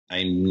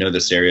I know the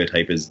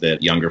stereotype is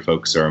that younger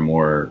folks are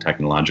more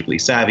technologically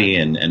savvy,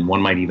 and one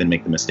might even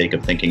make the mistake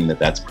of thinking that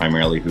that's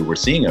primarily who we're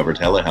seeing over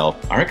telehealth.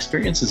 Our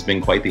experience has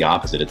been quite the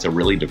opposite. It's a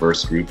really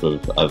diverse group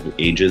of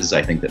ages.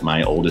 I think that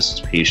my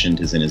oldest patient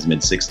is in his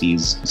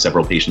mid-60s,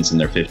 several patients in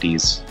their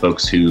 50s,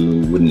 folks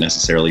who wouldn't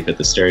necessarily fit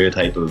the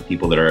stereotype of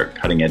people that are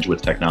cutting edge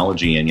with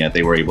technology, and yet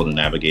they were able to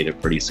navigate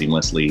it pretty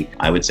seamlessly.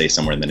 I would say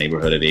somewhere in the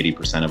neighborhood of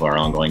 80% of our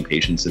ongoing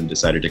patients have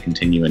decided to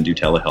continue and do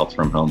telehealth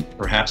from home.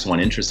 Perhaps one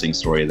interesting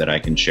story that I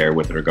can share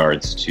with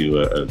regards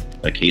to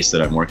a case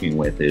that I'm working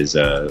with is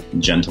a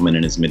gentleman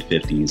in his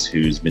mid-50s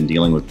who's been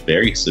dealing with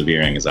very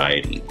severe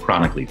anxiety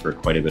chronically for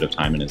quite a bit of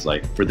time in his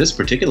life. For this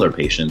particular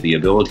patient, the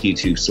ability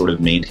to sort of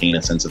maintain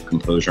a sense of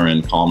composure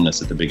and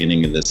calmness at the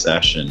beginning of this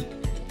session,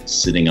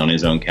 sitting on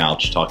his own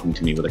couch, talking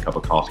to me with a cup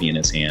of coffee in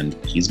his hand.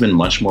 He's been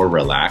much more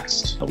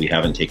relaxed. We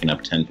haven't taken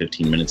up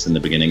 10-15 minutes in the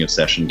beginning of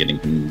session getting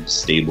him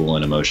stable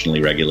and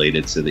emotionally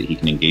regulated so that he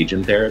can engage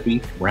in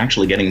therapy. We're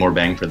actually getting more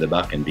bang for the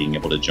buck and being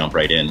able to jump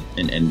right in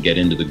and get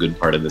into the good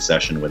part of the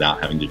session without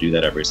having to do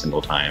that every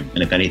single time.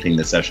 And if anything,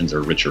 the sessions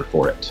are richer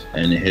for it.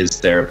 And his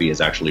therapy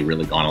has actually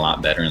really gone a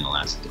lot better in the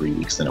last 3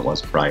 weeks than it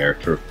was prior.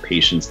 For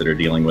patients that are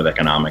dealing with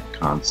economic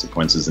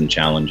consequences and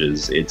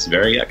challenges, it's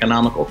very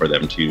economical for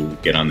them to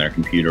get on their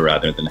computer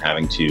rather than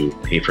having to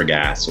pay for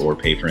gas or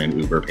pay for an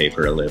Uber, pay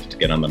for a Lyft to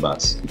get on the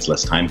bus. It's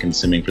less time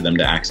consuming for them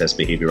to access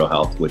behavioral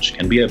health, which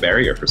can be a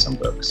barrier for some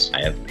folks.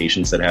 I have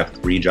patients that have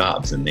 3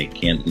 jobs and they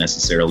can't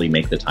necessarily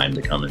make the time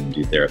to come and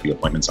do therapy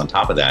appointments on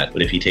top of that.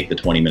 But if you take the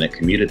 20-minute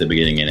commute at the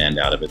beginning and end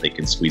out of it, they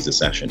can squeeze a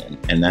session in.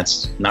 And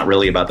that's not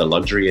really about the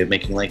luxury of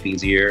making life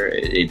easier.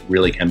 It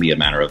really can be a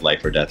matter of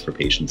life or death for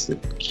patients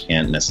that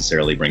can't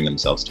necessarily bring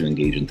themselves to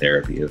engage in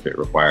therapy if it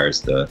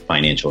requires the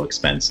financial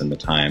expense and the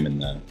time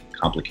and the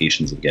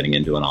complications of getting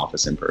into an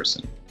office in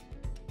person.